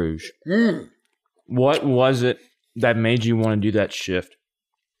Baton Rouge. What was it that made you want to do that shift?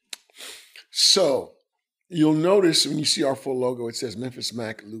 So, you'll notice when you see our full logo, it says Memphis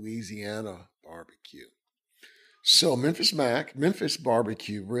Mac, Louisiana Barbecue. So, Memphis Mac, Memphis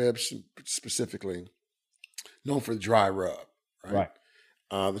barbecue, ribs specifically, known for the dry rub, right?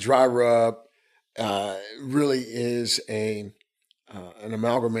 The dry rub really is an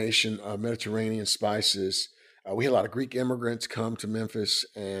amalgamation of Mediterranean spices We had a lot of Greek immigrants come to Memphis,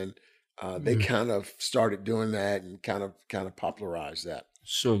 and they kind of started doing that and kind of popularized that.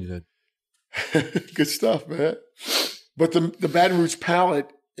 So good. Good stuff, man. But the Baton Rouge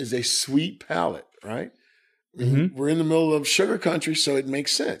palate is a sweet palate, right? I mean, we're in the middle of sugar country, so it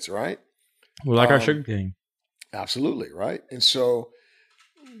makes sense, right? We like our sugar cane. Absolutely, right? And so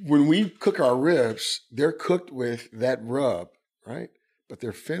when we cook our ribs, they're cooked with that rub, right? But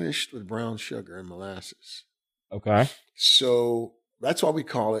they're finished with brown sugar and molasses. Okay. So that's why we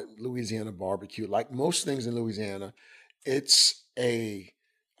call it Louisiana barbecue. Like most things in Louisiana, it's a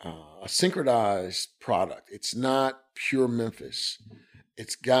synchronized product. It's not pure Memphis.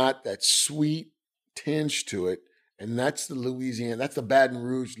 It's got that sweet tinge to it, and that's the Baton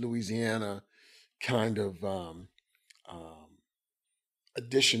Rouge, Louisiana kind of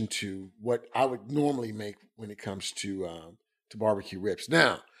addition to what I would normally make when it comes to barbecue ribs.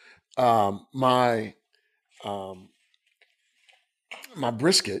 Now, my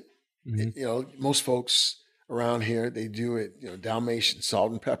brisket, most folks around here, they do it, Dalmatian,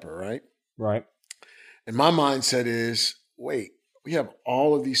 salt and pepper, right? Right. And my mindset is, wait, we have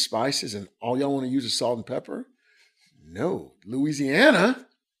all of these spices and all y'all want to use is salt and pepper? No. Louisiana,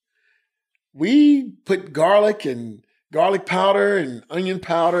 we put garlic powder and onion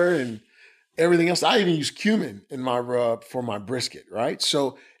powder and everything else. I even use cumin in my rub for my brisket, right?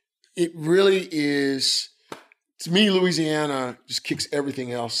 So it really is, to me, Louisiana just kicks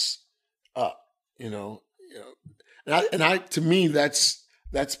everything else up, to me,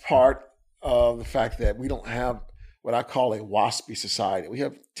 that's part of the fact that we don't have what I call a waspy society. We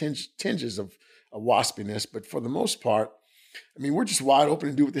have tinges of waspiness, but for the most part, I mean, we're just wide open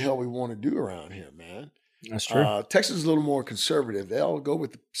to do what the hell we want to do around here, man. That's true. Texas is a little more conservative. They all go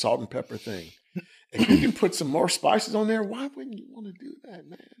with the salt and pepper thing. If you can put some more spices on there, why wouldn't you want to do that,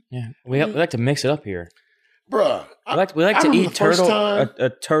 man? Yeah, we like to mix it up here, bruh. We like to eat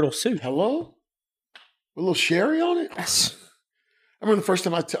turtle soup. Hello, with a little sherry on it. I remember the first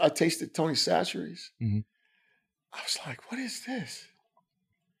time I tasted Tony Chachere's. Mm-hmm. I was like, "What is this?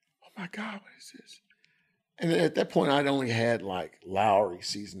 Oh my God, what is this?" And at that point, I'd only had like Lowry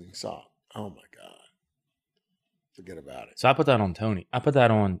seasoning salt. Oh my God. Forget about it. So I put that on Tony. I put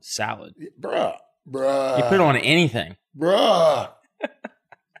that on salad. Bruh. You put it on anything. Bruh.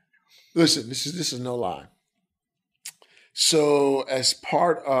 Listen, this is no lie. So as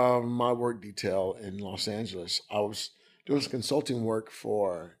part of my work detail in Los Angeles, I was doing some consulting work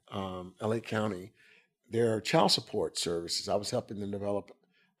for LA County, their child support services. I was helping them develop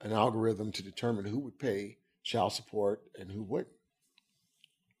an algorithm to determine who would pay child support and who wouldn't.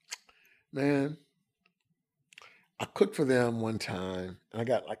 Man, I cooked for them one time, and I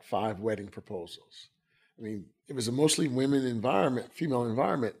got like 5 wedding proposals. I mean, it was a mostly female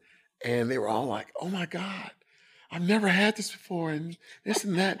environment, and they were all like, "Oh my God, I've never had this before," and this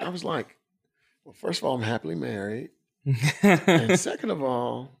and that. And I was like, well, first of all, I'm happily married. And second of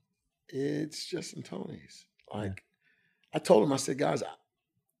all, it's just in Tony's. Like, I told him, I said, guys,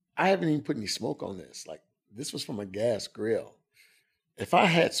 I haven't even put any smoke on this. Like, this was from a gas grill. If I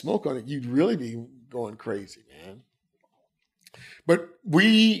had smoke on it, you'd really be going crazy, man. But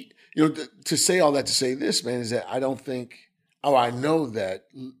to say all that to say this, man, is that I know that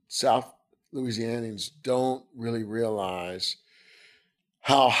South Louisianians don't really realize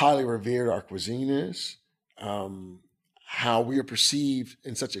how highly revered our cuisine is, how we are perceived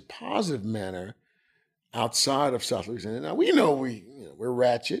in such a positive manner outside of South Louisiana. Now, we know we're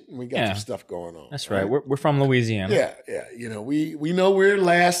ratchet and we got some stuff going on. That's right. We're from Louisiana. Yeah. We know we're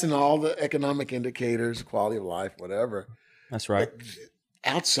last in all the economic indicators, quality of life, whatever. That's right. But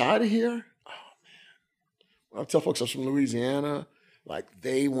outside of here, oh man. When I tell folks I was from Louisiana, like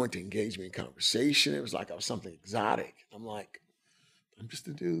they want to engage me in conversation. It was like I was something exotic. I'm like, I'm just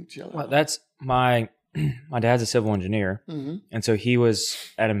a dude. Chill Well, out. that's my dad's a civil engineer. Mm-hmm. And so he was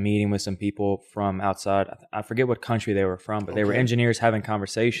at a meeting with some people from outside. I forget what country they were from, but they were engineers having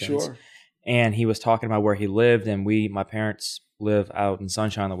conversations. Sure. And he was talking about where he lived. And my parents live out in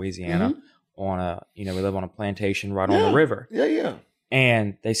Sunshine, Louisiana we live on a plantation right on the river. Yeah.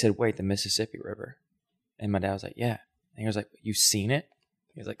 And they said, wait, the Mississippi River. And my dad was like, yeah. And he was like, you've seen it?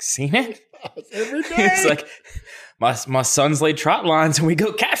 He was like, seen it? Every day. It's like, my sons lay trot lines and we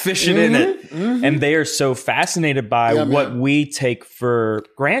go catfishing in it. Mm-hmm. And they are so fascinated by what we take for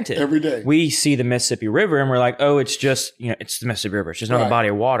granted. Every day. We see the Mississippi River and we're like, oh, it's just, it's the Mississippi River. It's just another body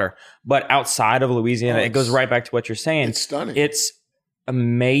of water. But outside of Louisiana, it goes right back to what you're saying. It's stunning. It's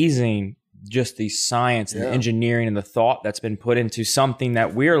amazing, just the science and the engineering and the thought that's been put into something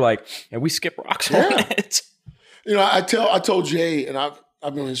that we're like, we skip rocks on it. I told Jay, and I've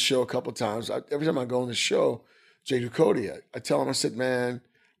been on his show a couple of times. Every time I go on his show, Jay Ducote. I tell him, I said, man,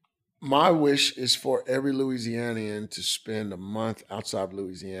 my wish is for every Louisianian to spend a month outside of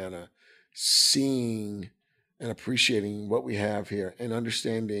Louisiana seeing and appreciating what we have here and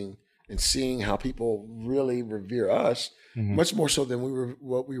understanding and seeing how people really revere us much more so than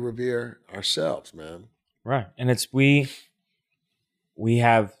what we revere ourselves, man. Right. And it's we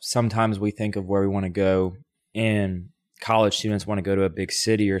have sometimes we think of where we want to go, and college students want to go to a big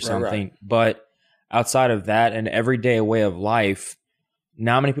city or something. Right. But outside of that, an everyday way of life,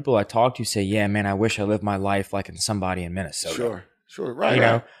 not many people I talk to say, yeah, man, I wish I lived my life like in somebody in Minnesota. Sure. Right. You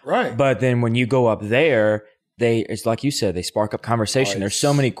know? Right. But then when you go up there, it's like you said, they spark up conversation. There's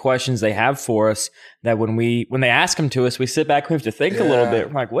so many questions they have for us that when they ask them to us, we sit back and we have to think a little bit.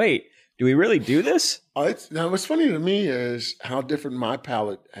 We're like, wait, do we really do this? Now, what's funny to me is how different my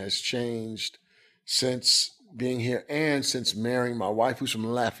palate has changed since being here and since marrying my wife, who's from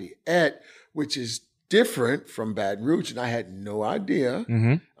Lafayette, which is different from Baton Rouge. And I had no idea.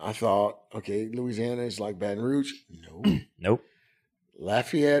 I thought, okay, Louisiana is like Baton Rouge. No. Nope.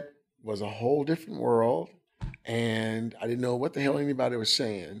 Lafayette was a whole different world. And I didn't know what the hell anybody was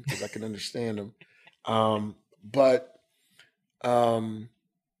saying because I could understand them.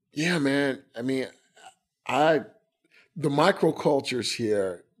 Yeah, man. I mean, the microcultures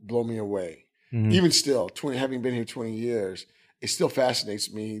here blow me away. Even still, having been here 20 years, it still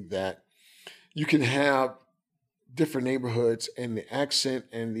fascinates me that you can have different neighborhoods and the accent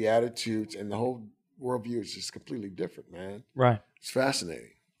and the attitudes and the whole worldview is just completely different, man. Right. It's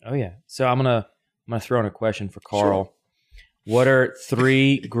fascinating. Oh yeah. So I'm gonna throw in a question for Carl. Sure. What are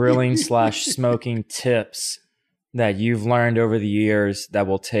 3 grilling / smoking tips that you've learned over the years that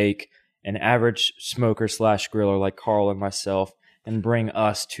will take an average smoker / griller like Carl and myself and bring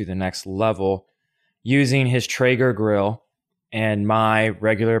us to the next level using his Traeger grill and my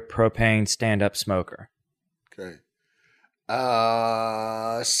regular propane stand-up smoker? Okay.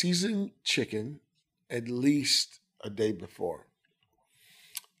 Seasoned chicken at least a day before.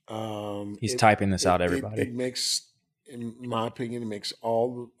 He's typing this out, everybody. It makes, in my opinion, it makes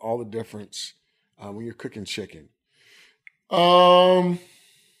all the difference when you're cooking chicken. When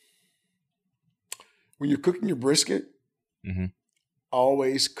you're cooking your brisket,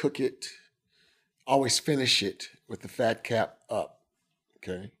 always finish it with the fat cap up.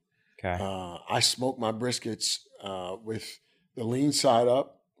 Okay. I smoke my briskets with the lean side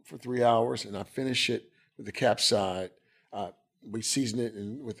up for 3 hours, and I finish it with the cap side. We season it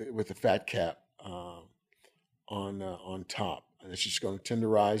with the fat cap on top, and it's just going to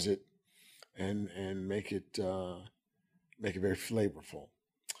tenderize it and make it very flavorful.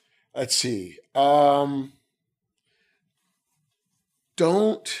 Let's see.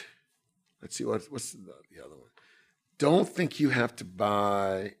 Let's see what's the other one. Don't think you have to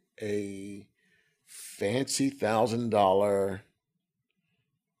buy a fancy $1,000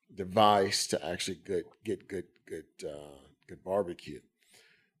 device to actually get good barbecue.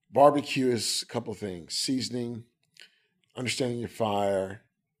 Barbecue is a couple of things: seasoning, understanding your fire,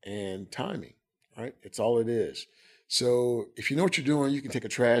 and timing. Right? It's all it is. So if you know what you're doing, you can take a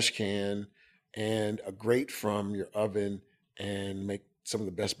trash can and a grate from your oven and make some of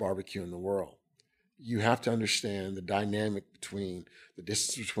the best barbecue in the world. You have to understand the dynamic between the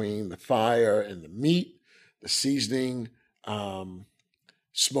distance between the fire and the meat, the seasoning,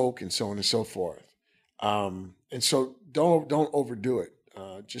 smoke, and so on and so forth. And so don't overdo it.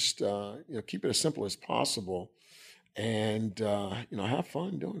 Just keep it as simple as possible, and have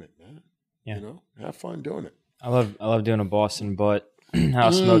fun doing it, man. Yeah. Have fun doing it. I love doing a Boston butt.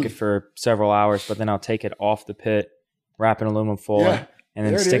 I'll smoke it for several hours, but then I'll take it off the pit, wrap it in aluminum foil, and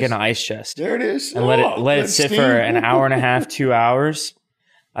then stick it in an ice chest. There it is. And let it sit for an hour and a half, 2 hours.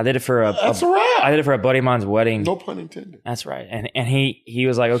 I did it for That's a wrap. I did it for a buddy of mine's wedding. No pun intended. That's right. And he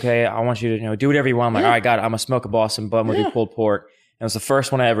was like, okay, I want you to do whatever you want. I'm like, all right, got it. I'm gonna smoke a Boston butt. I'm gonna do pulled pork. And it was the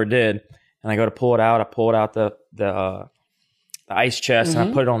first one I ever did. And I go to pull it out. I pull it out the ice chest, and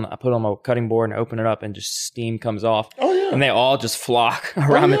I put it on my cutting board and open it up, and just steam comes off. Oh yeah. And they all just flock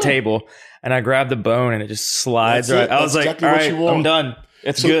around the table. And I grab the bone, and it just slides right. I was exactly like, all right, I'm done.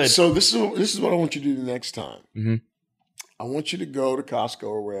 It's good. So this is what I want you to do the next time. I want you to go to Costco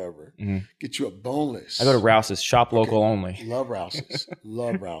or wherever, get you a boneless. I go to Rouse's, shop local only. Love Rouse's.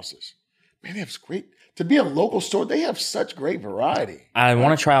 Love Rouse's. Man, they have great, to be a local store, they have such great variety. I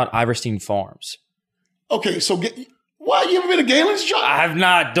want to try out Iverstein Farms. Okay, so why, you ever been to Galen's Shop? I have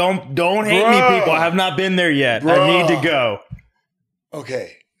not. Don't hate me, people. I have not been there yet. I need to go.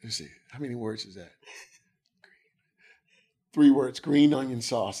 Okay, let's see. How many words is that? 3 words. Green onion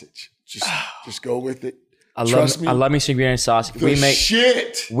sausage. Just go with it. Trust me. I love me some green onion sausage.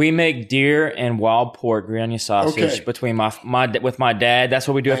 Shit. We make deer and wild pork green onion sausage between with my dad. That's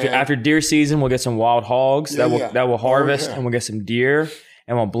what we do after deer season. We'll get some wild hogs that we'll harvest, and we'll get some deer,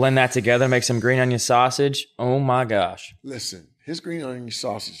 and we'll blend that together, make some green onion sausage. Oh my gosh! Listen, his green onion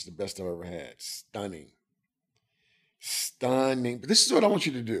sausage is the best I've ever had. Stunning. But this is what I want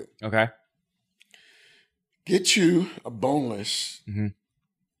you to do. Okay. Get you a boneless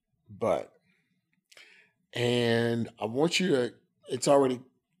butt. And I want you to, it's already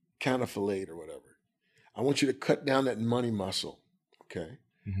kind of filleted or whatever. I want you to cut down that money muscle, okay?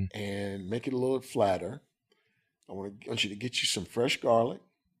 And make it a little flatter. I want you to get you some fresh garlic.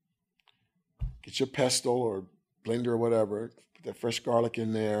 Get your pestle or blender or whatever. Put that fresh garlic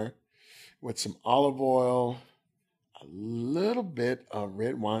in there with some olive oil, a little bit of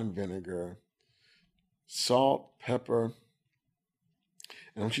red wine vinegar, salt, pepper.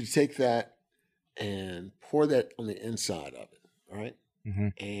 And I want you to take that and pour that on the inside of it, all right?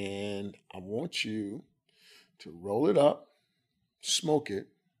 And I want you to roll it up, smoke it,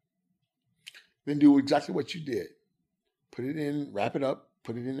 then do exactly what you did. Put it in, wrap it up,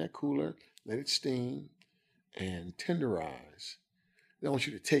 put it in that cooler, let it steam, and tenderize. Then I want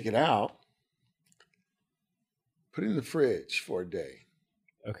you to take it out, put it in the fridge for a day.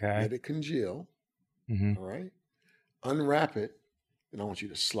 Okay. Let it congeal, all right? Unwrap it. Then I want you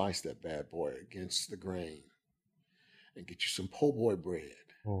to slice that bad boy against the grain and get you some po' boy bread.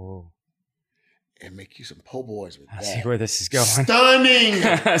 Oh. And make you some po' boys with that. I see where this is going. Stunning!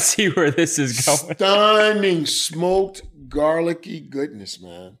 I see where this is going. Stunning smoked garlicky goodness,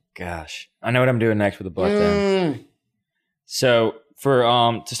 man. Gosh. I know what I'm doing next with the butt then. So for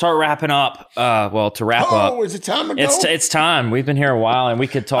to start wrapping up, to wrap up. Oh, is it time to go? It's time. We've been here a while, and we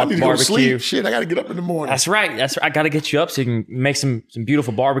could talk I need to barbecue. go sleep. Shit, I got to get up in the morning. That's right. I got to get you up so you can make some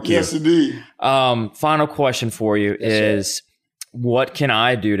beautiful barbecue. Yes, indeed. Final question for you is, what can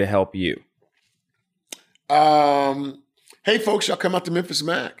I do to help you? Hey, folks, y'all come out to Memphis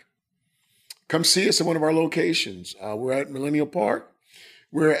Mac. Come see us at one of our locations. We're at Millennial Park.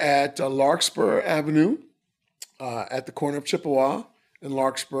 We're at Larkspur Avenue at the corner of Chippewa and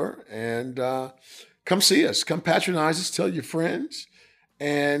Larkspur. And come see us. Come patronize us. Tell your friends.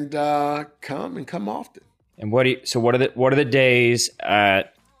 And come often. And what are the days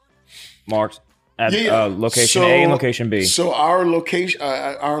at Mark's? Location A and location B. So our location,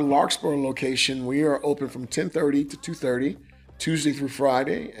 our Larkspur location, we are open from 10:30 to 2:30, Tuesday through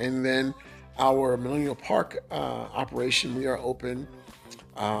Friday, and then our Millennial Park operation, we are open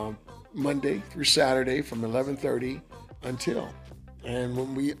Monday through Saturday from 11:30 until. And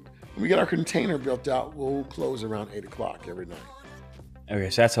when we get our container built out, we'll close around 8:00 every night. Okay,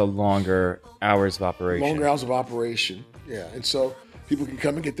 so that's a longer hours of operation. Longer hours of operation, yeah. And so people can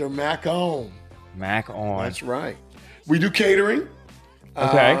come and get their mac on. Mac on. That's right. We do catering.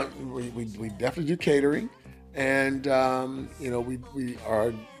 Okay. We definitely do catering, and we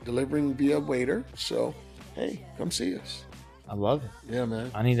are delivering via waiter. So, hey, come see us. I love it. Yeah,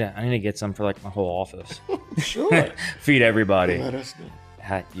 man. I need to get some for like my whole office. Sure. Feed everybody. Let us know.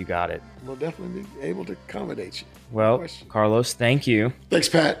 You got it. We'll definitely be able to accommodate you. Well, Carlos, thank you. Thanks,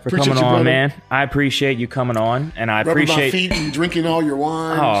 Pat. For coming on, man. I appreciate you coming on, and I Rubbing appreciate my feet and drinking all your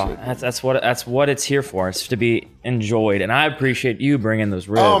wine. Oh, that's what it's here for. It's to be enjoyed, and I appreciate you bringing those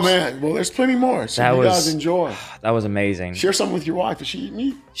ribs. Oh man, well, there's plenty more. So you guys enjoy. That was amazing. Share something with your wife. Does she eat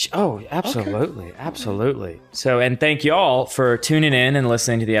meat? Oh, absolutely, okay. Absolutely. So, and thank you all for tuning in and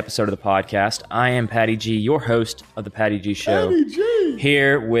listening to the episode of the podcast. I am Patty G, your host of the Patty G Show. Patty G.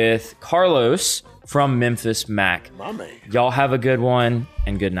 Here with Carlos from Memphis Mac. My man. Y'all have a good one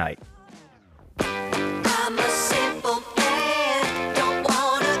and good night.